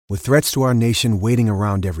With threats to our nation waiting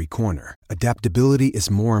around every corner, adaptability is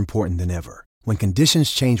more important than ever. When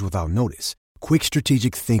conditions change without notice, quick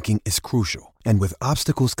strategic thinking is crucial. And with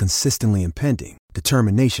obstacles consistently impending,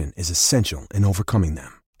 determination is essential in overcoming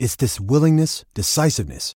them. It's this willingness,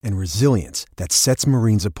 decisiveness, and resilience that sets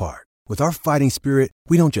Marines apart. With our fighting spirit,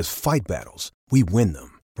 we don't just fight battles, we win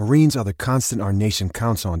them. Marines are the constant our nation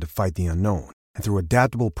counts on to fight the unknown. And through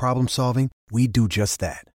adaptable problem solving, we do just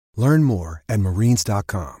that. Learn more at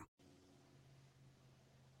marines.com.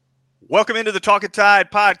 Welcome into the Talkin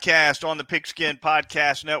Tide podcast on the Pigskin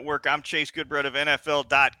Podcast Network. I'm Chase Goodbread of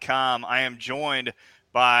NFL.com. I am joined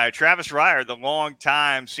by Travis Reier, the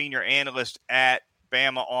longtime senior analyst at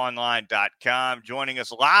BamaOnline.com, joining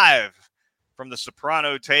us live from the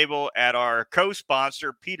Soprano table at our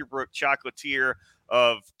co-sponsor, Peterbrook Chocolatier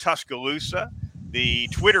of Tuscaloosa. The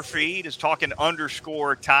Twitter feed is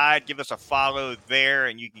Talkin_Tide. Give us a follow there,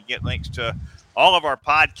 and you can get links to all of our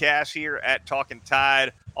podcasts here at Talkin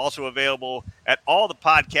Tide. Also available at all the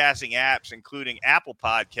podcasting apps, including Apple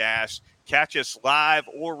Podcasts. Catch us live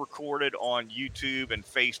or recorded on YouTube and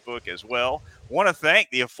Facebook as well. Want to thank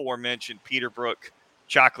the aforementioned Peterbrook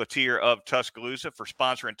Chocolatier of Tuscaloosa for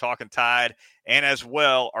sponsoring Talkin Tide, and as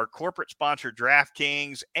well our corporate sponsor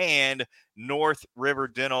DraftKings and North River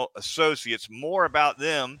Dental Associates. More about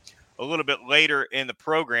them a little bit later in the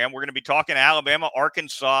program. We're going to be talking Alabama,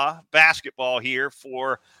 Arkansas basketball here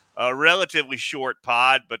for a relatively short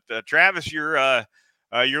pod, but Travis, you're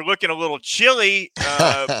looking a little chilly,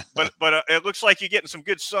 but it looks like you're getting some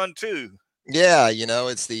good sun too. Yeah,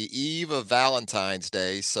 it's the eve of Valentine's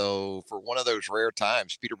Day, so for one of those rare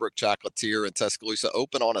times, Peterbrook Chocolatier and Tuscaloosa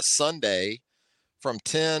open on a Sunday from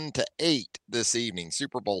 10 to 8 this evening,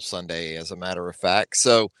 Super Bowl Sunday, as a matter of fact.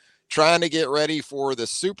 So trying to get ready for the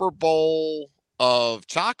Super Bowl of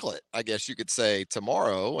chocolate, I guess you could say,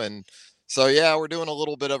 tomorrow. And so, yeah, we're doing a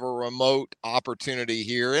little bit of a remote opportunity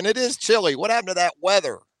here, and it is chilly. What happened to that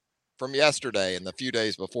weather from yesterday and the few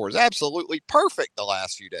days before? Is absolutely perfect the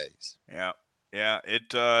last few days. Yeah,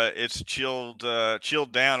 it's chilled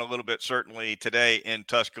down a little bit certainly today in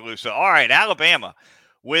Tuscaloosa. All right, Alabama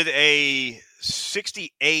with a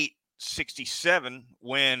 68-67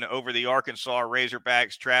 win over the Arkansas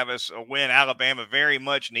Razorbacks. Travis, a win Alabama very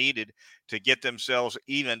much needed to get themselves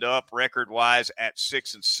evened up record-wise at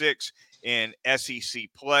 6-6 in SEC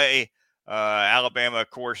play. Alabama,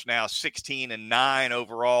 of course, now 16-9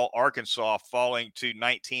 overall. Arkansas falling to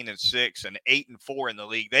 19-6 and 8-4 in the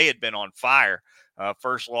league. They had been on fire.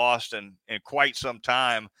 First lost in quite some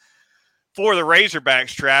time for the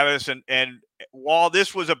Razorbacks, Travis. And while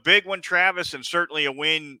this was a big one, Travis, and certainly a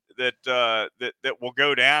win that will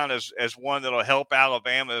go down as one that'll help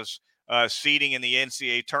Alabama's seeding in the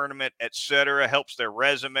NCAA tournament, et cetera, helps their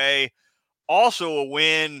resume. Also a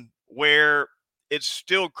win where it's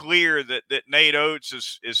still clear that Nate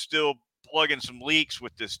Oates is still plugging some leaks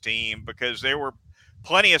with this team, because there were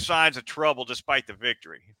plenty of signs of trouble despite the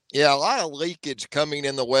victory. Yeah, a lot of leakage coming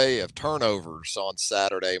in the way of turnovers on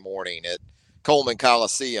Saturday morning at Coleman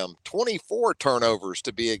Coliseum. 24 turnovers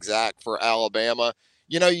to be exact for Alabama.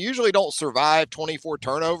 You usually don't survive 24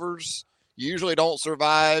 turnovers. You usually don't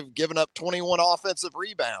survive giving up 21 offensive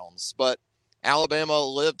rebounds. But Alabama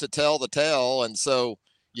lived to tell the tale, and so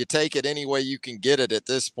you take it any way you can get it at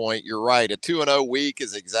this point. You're right. A 2-0 week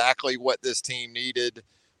is exactly what this team needed.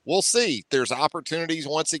 We'll see. There's opportunities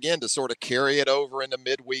once again to sort of carry it over into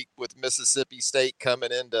midweek with Mississippi State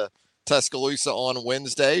coming into Tuscaloosa on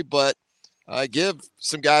Wednesday. But give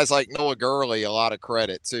some guys like Noah Gurley a lot of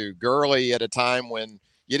credit too. Gurley at a time when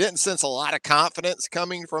you didn't sense a lot of confidence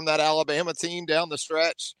coming from that Alabama team down the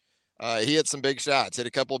stretch. He had some big shots, hit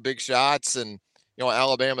a couple of big shots, and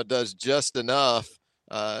Alabama does just enough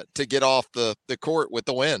to get off the court with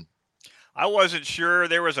the win. I wasn't sure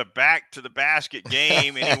there was a back to the basket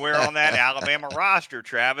game anywhere on that Alabama roster,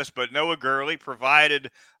 Travis, but Noah Gurley provided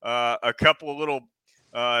a couple of little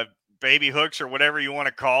baby hooks or whatever you want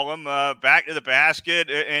to call them, back to the basket,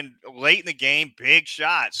 and late in the game, big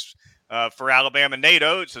shots for Alabama. Nate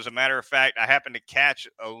Oates, as a matter of fact, I happened to catch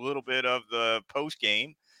a little bit of the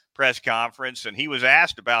post-game press conference, and he was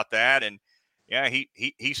asked about that, and yeah,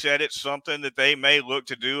 he said it's something that they may look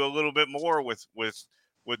to do a little bit more with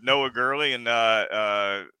Noah Gurley, and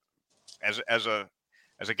as a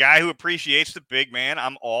guy who appreciates the big man,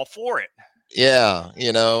 I'm all for it. Yeah,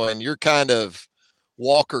 and you're kind of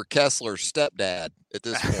Walker Kessler's stepdad at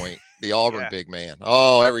this point, the Auburn big man.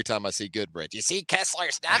 Oh, every time I see Goodbread, you see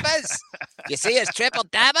Kessler's numbers? You see his triple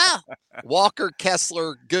double? Walker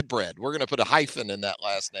Kessler Goodbread. We're going to put a hyphen in that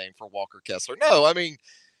last name for Walker Kessler. No, I mean,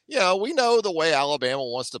 we know the way Alabama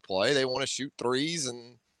wants to play. They want to shoot threes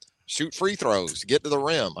and shoot free throws, get to the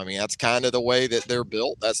rim. I mean, that's kind of the way that they're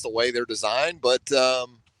built. That's the way they're designed. But,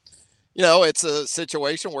 it's a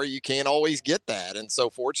situation where you can't always get that. And so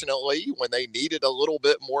fortunately, when they needed a little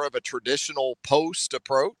bit more of a traditional post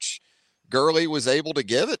approach, Gurley was able to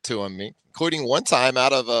give it to him, including one time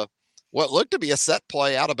out of what looked to be a set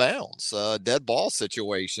play out of bounds, dead ball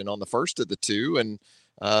situation on the first of the two. And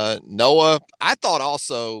Noah, I thought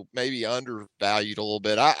also maybe undervalued a little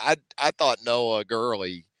bit. I thought Noah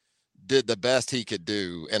Gurley did the best he could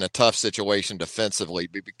do in a tough situation defensively,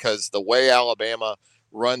 because the way Alabama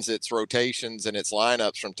runs its rotations and its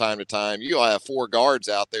lineups from time to time, you'll have four guards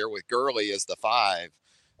out there with Gurley as the five.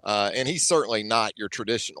 And he's certainly not your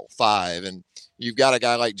traditional five. And you've got a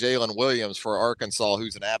guy like Jalen Williams for Arkansas,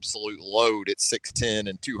 who's an absolute load at 6'10"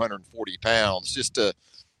 and 240 pounds, just to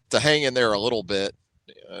hang in there a little bit.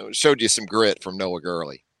 Showed you some grit from Noah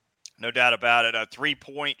Gurley. No doubt about it. A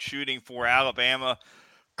 3-point shooting for Alabama.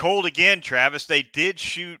 Cold again, Travis. They did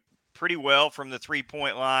shoot pretty well from the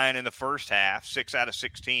 3-point line in the first half, 6 out of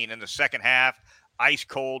 16. In the second half, ice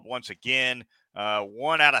cold once again.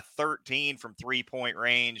 1 out of 13 from 3-point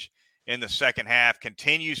range in the second half.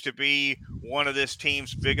 Continues to be one of this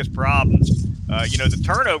team's biggest problems. The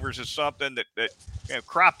turnovers is something that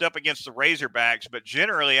cropped up against the Razorbacks, but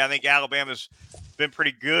generally I think Alabama's been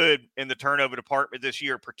pretty good in the turnover department this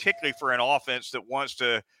year, particularly for an offense that wants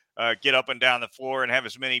to get up and down the floor and have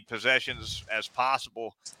as many possessions as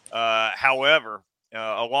possible. However,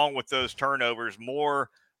 along with those turnovers, more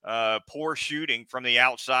poor shooting from the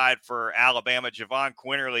outside for Alabama. Javon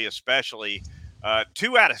Quinterly especially.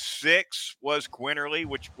 2 out of 6 was Quinterly,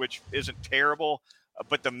 which isn't terrible,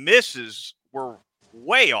 but the misses were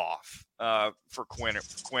way off for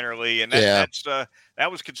Quinterly, and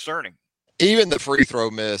that was concerning. Even the free throw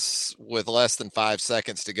miss with less than 5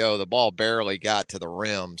 seconds to go, the ball barely got to the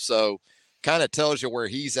rim. So kind of tells you where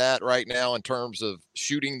he's at right now in terms of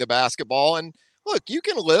shooting the basketball. And look, you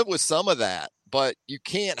can live with some of that, but you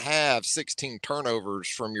can't have 16 turnovers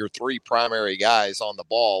from your three primary guys on the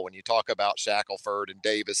ball when you talk about Shackelford and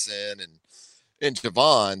Davison and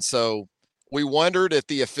Javon. So we wondered if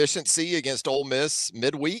the efficiency against Ole Miss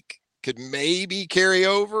midweek could maybe carry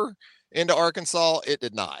over into Arkansas. It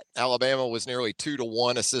did not. Alabama was nearly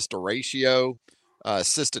 2-to-1 assist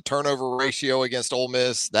to turnover ratio against Ole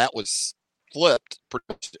Miss. That was flipped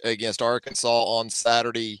against Arkansas on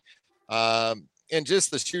Saturday. And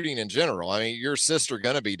just the shooting in general. I mean, your assists are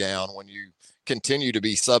going to be down when you continue to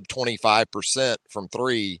be sub 25% from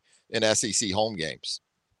three in SEC home games.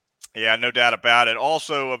 Yeah, no doubt about it.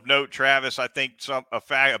 Also of note, Travis, I think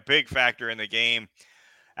a big factor in the game,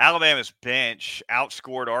 Alabama's bench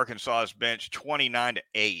outscored Arkansas's bench 29-8.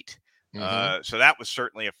 Mm-hmm. So that was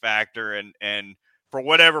certainly a factor. And for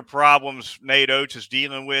whatever problems Nate Oates is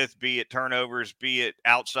dealing with, be it turnovers, be it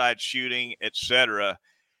outside shooting, etc.,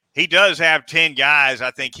 he does have 10 guys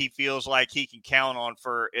I think he feels like he can count on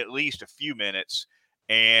for at least a few minutes.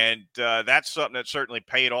 And that's something that certainly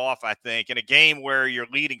paid off, I think. In a game where your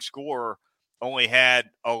leading scorer only had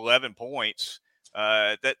 11 points,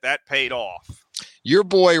 that paid off. Your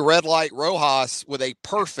boy Red Light Rojas with a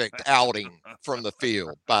perfect outing from the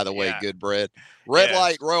field, by the way, Goodbread. Red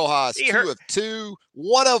Light Rojas, 2 of 2,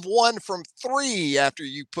 1 of 1 from 3 after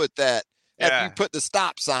you put the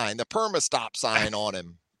stop sign, the perma stop sign on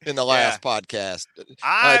him in the last podcast.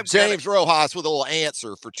 James Rojas with a little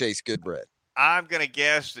answer for Chase Goodbread. I'm going to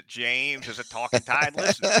guess that James is a Talkin Tide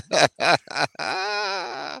listener.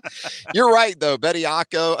 You're right, though,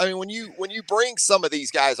 Bediako. I mean, when you bring some of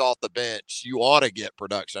these guys off the bench, you ought to get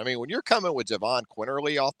production. I mean, when you're coming with Javon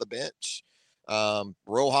Quinterly off the bench,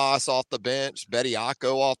 Rojas off the bench,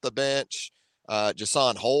 Bediako off the bench,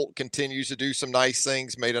 Jason Holt continues to do some nice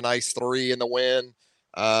things, made a nice 3 in the win.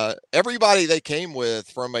 Everybody they came with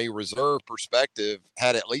from a reserve perspective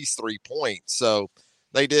had at least 3 points. So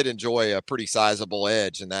they did enjoy a pretty sizable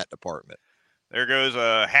edge in that department. There goes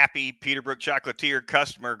a happy Peterbrook Chocolatier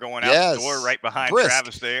customer going out the door right behind brisk.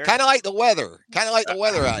 Travis there. Kind of like the weather.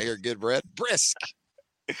 Out here, Goodbread. Brisk.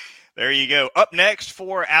 There you go. Up next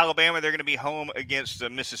for Alabama, they're going to be home against the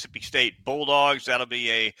Mississippi State Bulldogs. That'll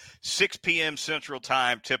be a 6 p.m. Central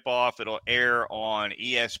Time tip-off. It'll air on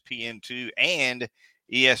ESPN2 and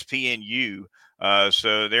ESPNU.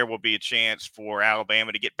 So there will be a chance for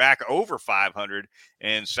Alabama to get back over 500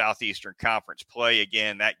 in Southeastern Conference play.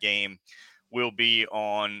 Again, that game will be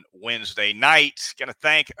on Wednesday night. Going to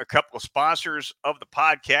thank a couple of sponsors of the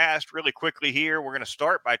podcast really quickly here. We're going to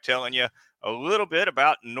start by telling you a little bit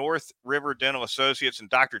about North River Dental Associates and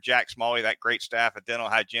Dr. Jack Smalley, that great staff, a dental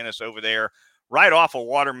hygienist over there right off of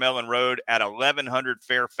Watermelon Road at 1100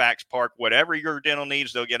 Fairfax Park. Whatever your dental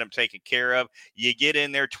needs, they'll get them taken care of. You get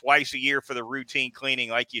in there twice a year for the routine cleaning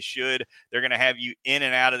like you should. They're going to have you in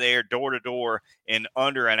and out of there door to door in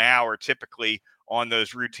under an hour typically on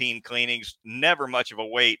those routine cleanings. Never much of a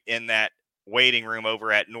wait in that waiting room over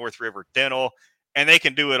at North River Dental. And they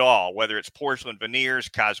can do it all, whether it's porcelain veneers,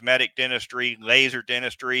 cosmetic dentistry, laser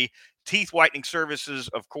dentistry, teeth whitening services,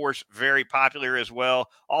 of course, very popular as well.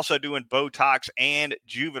 Also doing Botox and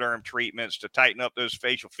Juvederm treatments to tighten up those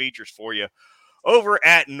facial features for you. Over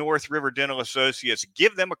at North River Dental Associates,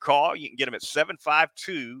 give them a call. You can get them at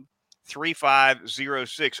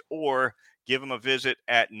 752-3506 or give them a visit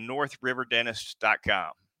at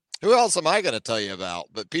northriverdentist.com. Who else am I going to tell you about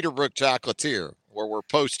but Peterbrook Chocolatier, where we're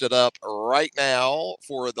posted up right now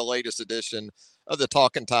for the latest edition of the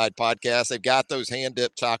Talkin Tide podcast. They've got those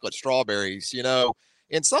hand-dipped chocolate strawberries,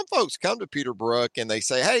 and some folks come to Peterbrook and they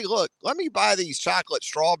say, hey, look, let me buy these chocolate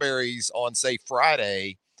strawberries on, say,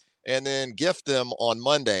 Friday and then gift them on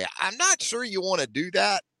Monday. I'm not sure you want to do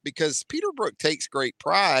that because Peterbrook takes great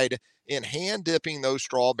pride in hand dipping those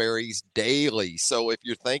strawberries daily. So if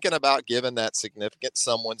you're thinking about giving that significant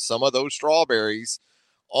someone some of those strawberries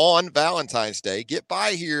on Valentine's Day, get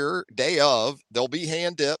by here day of. They'll be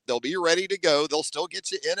hand dipped. They'll be ready to go. They'll still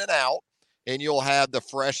get you in and out, and you'll have the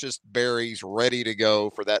freshest berries ready to go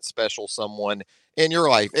for that special someone in your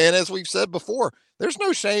life. And as we've said before, there's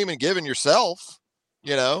no shame in giving yourself,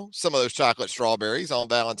 some of those chocolate strawberries on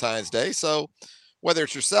Valentine's Day. So whether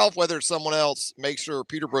it's yourself, whether it's someone else, make sure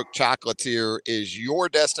Peterbrook Chocolatier is your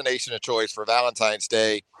destination of choice for Valentine's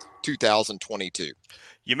Day 2022.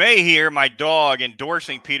 You may hear my dog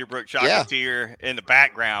endorsing Peterbrook Chocolatier in the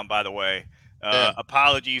background, by the way.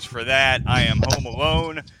 Apologies for that. I am home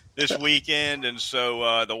alone this weekend, and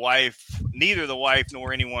so neither the wife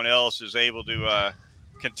nor anyone else is able to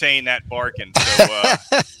contain that barking. So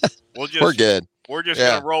we're good. We're just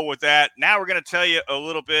going to roll with that. Now we're going to tell you a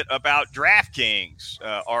little bit about DraftKings,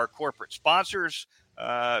 our corporate sponsors.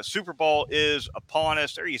 Super Bowl is upon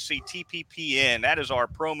us. There you see TPPN. That is our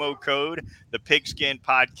promo code, the Pigskin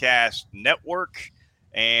Podcast Network.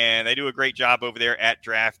 And they do a great job over there at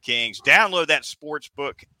DraftKings. Download that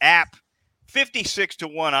sportsbook app.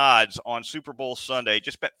 56-1 odds on Super Bowl Sunday.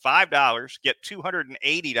 Just bet $5, get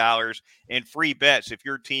 $280 in free bets if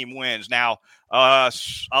your team wins. Now, a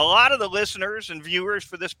lot of the listeners and viewers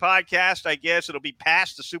for this podcast, I guess it'll be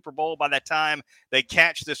past the Super Bowl by the time they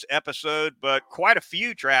catch this episode, but quite a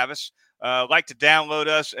few, Travis, like to download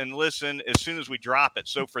us and listen as soon as we drop it.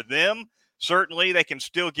 So for them, certainly they can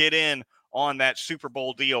still get in on that Super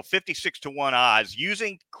Bowl deal. 56-1 odds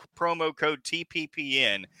using promo code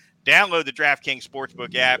TPPN. Download the DraftKings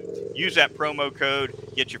Sportsbook app. Use that promo code.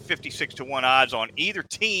 Get your 56-1 odds on either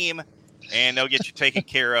team, and they'll get you taken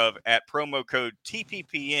care of at promo code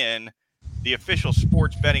TPPN. The official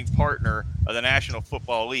sports betting partner of the National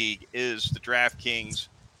Football League is the DraftKings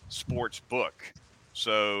Sportsbook.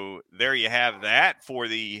 So there you have that for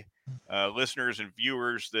the listeners and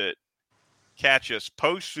viewers that catch us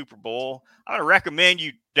post-Super Bowl. I'm going to recommend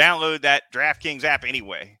you download that DraftKings app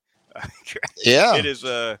anyway. Yeah, it is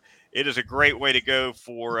a great way to go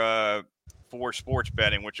for sports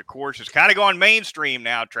betting, which of course has kind of gone mainstream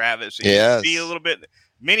now, Travis. Yes. See a little bit.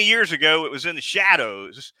 Many years ago, it was in the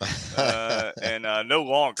shadows, and no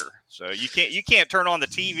longer. So you can't turn on the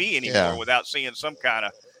TV anymore without seeing some kind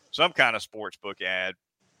of sports book ad.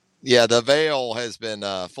 Yeah, the veil has been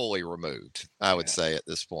fully removed, I would say, at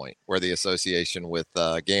this point, where the association with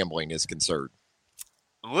gambling is concerned.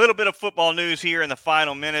 A little bit of football news here in the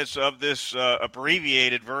final minutes of this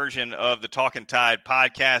abbreviated version of the Talkin Tide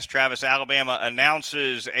podcast. Travis, Alabama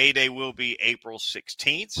announces A-Day will be April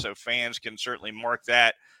 16th, so fans can certainly mark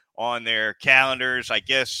that on their calendars. I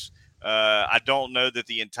guess I don't know that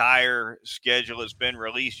the entire schedule has been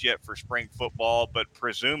released yet for spring football, but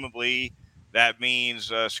presumably that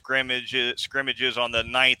means scrimmages on the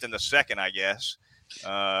 9th and the 2nd, I guess.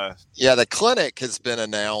 The clinic has been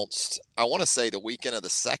announced. I want to say the weekend of the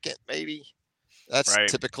 2nd, maybe. That's right.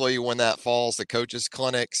 Typically when that falls, the coaches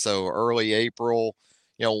clinic. So early April,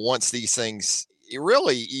 once these things,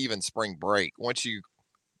 really even spring break, once you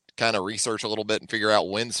kind of research a little bit and figure out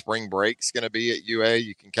when spring break's going to be at UA,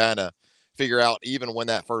 you can kind of figure out even when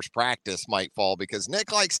that first practice might fall, because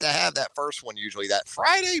Nick likes to have that first one usually that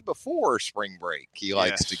Friday before spring break. He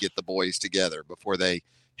likes to get the boys together before they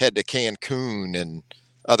head to Cancun and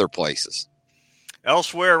other places.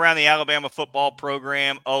 Elsewhere around the Alabama football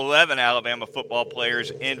program, 11 Alabama football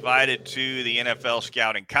players invited to the NFL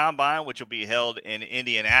Scouting Combine, which will be held in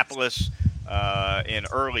Indianapolis. in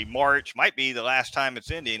early March. Might be the last time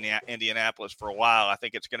it's in Indianapolis for a while. I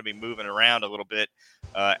think it's going to be moving around a little bit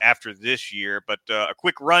after this year. But a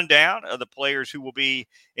quick rundown of the players who will be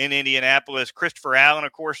in Indianapolis. Christopher Allen,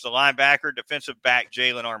 of course, the linebacker, defensive back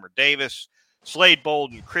Jalen Armour-Davis, Slade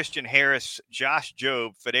Bolden, Christian Harris, Josh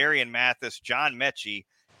Jobe, Fedarian Mathis, John Mechie,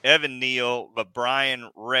 Evan Neal, LeBrian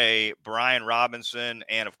Ray, Brian Robinson,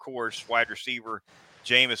 and, of course, wide receiver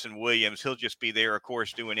Jamison Williams. He'll just be there, of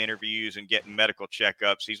course, doing interviews and getting medical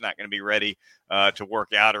checkups. He's not going to be ready to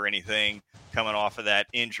work out or anything coming off of that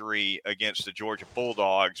injury against the Georgia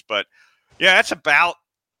Bulldogs. But, yeah, that's about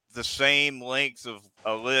the same length of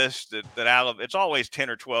a list that Alabama. It's always 10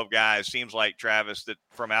 or 12 guys, seems like, Travis, that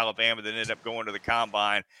from Alabama that end up going to the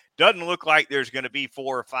Combine. Doesn't look like there's going to be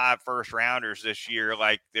 4 or 5 first-rounders this year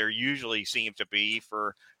like there usually seems to be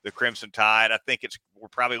for the Crimson Tide. I think we're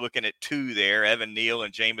probably looking at 2 there, Evan Neal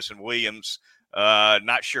and Jamison Williams.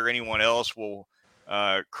 Not sure anyone else will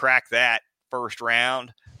crack that first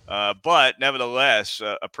round. But nevertheless,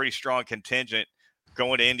 a pretty strong contingent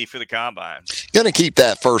going to Indy for the Combine. Going to keep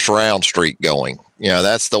that first round streak going.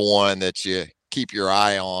 That's the one that you keep your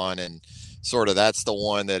eye on, and sort of that's the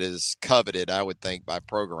one that is coveted, I would think, by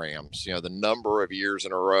programs, the number of years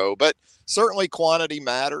in a row. But certainly quantity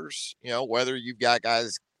matters, whether you've got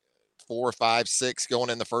guys 4, 5, 6 going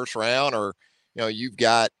in the first round, or, you've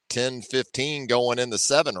got 10, 15 going in the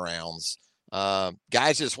 7 rounds.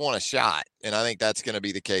 Guys just want a shot. And I think that's going to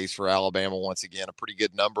be the case for Alabama once again. A pretty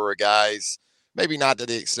good number of guys, maybe not to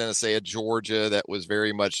the extent of, say, a Georgia that was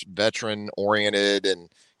very much veteran-oriented and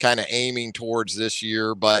kind of aiming towards this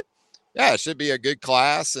year. But, yeah, it should be a good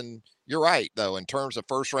class. And you're right, though, in terms of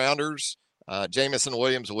first-rounders, Jamison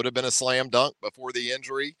Williams would have been a slam dunk before the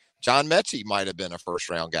injury. John Mechie might have been a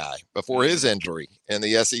first-round guy before his injury in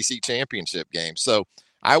the SEC championship game. So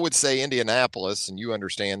I would say Indianapolis, and you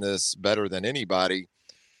understand this better than anybody,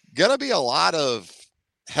 going to be a lot of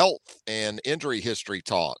health and injury history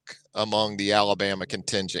talk among the Alabama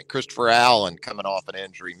contingent. Christopher Allen coming off an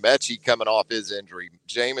injury, Mechie coming off his injury,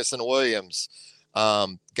 Jamison Williams,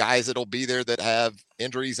 guys that'll be there that have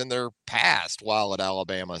injuries in their past while at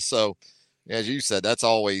Alabama. So, as you said, that's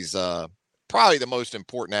always probably the most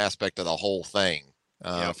important aspect of the whole thing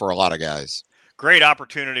for a lot of guys. Great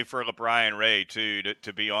opportunity for LeBrian Ray, too,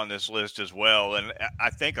 to be on this list as well. And I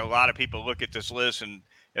think a lot of people look at this list and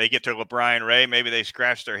they get to LeBrian Ray, maybe they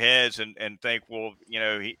scratch their heads and think, well,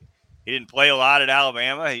 he didn't play a lot at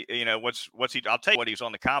Alabama. I'll tell you what he's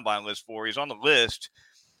on the Combine list for. He's on the list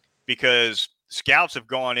because scouts have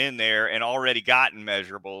gone in there and already gotten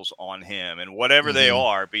measurables on him. And whatever they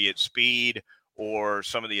are, be it speed or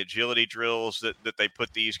some of the agility drills that they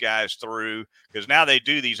put these guys through, because now they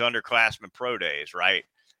do these underclassmen pro days, right?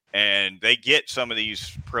 And they get some of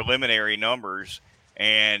these preliminary numbers.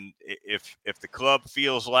 And if the club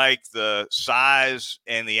feels like the size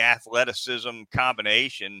and the athleticism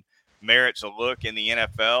combination merits a look in the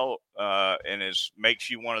NFL and makes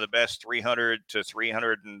you one of the best 300 to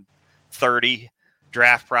 330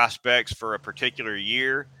 draft prospects for a particular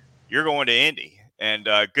year, you're going to Indy. And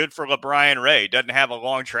good for LeBrian Ray. Doesn't have a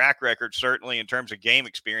long track record, certainly, in terms of game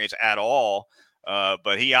experience at all.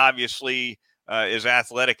 But he obviously is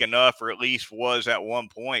athletic enough, or at least was at one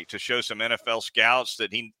point, to show some NFL scouts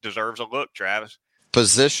that he deserves a look, Travis.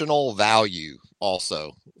 Positional value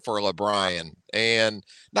also for LeBrian. And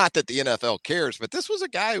not that the NFL cares, but this was a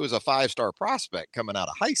guy who was a 5-star prospect coming out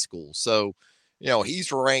of high school. So,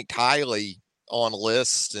 he's ranked highly on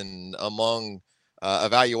lists and among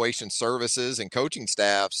evaluation services and coaching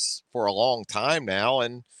staffs for a long time now.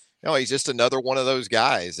 And, he's just another one of those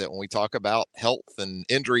guys that when we talk about health and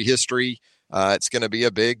injury history, it's going to be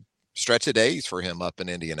a big stretch of days for him up in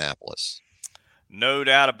Indianapolis. No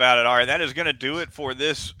doubt about it. All right, that is going to do it for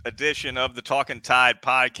this edition of the Talkin' Tide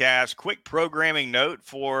podcast. Quick programming note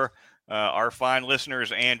for our fine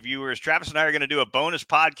listeners and viewers. Travis and I are going to do a bonus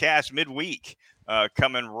podcast midweek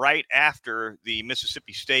coming right after the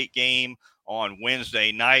Mississippi State game on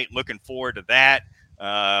Wednesday night. Looking forward to that.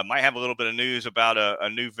 Might have a little bit of news about a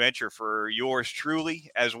new venture for yours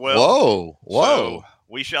truly as well. Whoa. So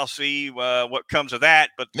we shall see what comes of that.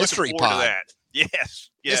 But mystery looking forward pod. to that. Yes.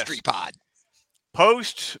 Mystery pod.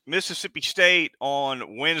 Post Mississippi State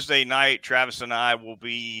on Wednesday night, Travis and I will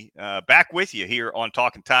be back with you here on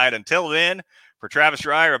Talkin' Tide. Until then, for Travis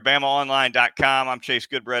Reier of BamaOnline.com, I'm Chase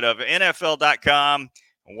Goodbread of NFL.com,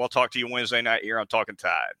 and we'll talk to you Wednesday night here on Talkin'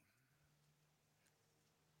 Tide.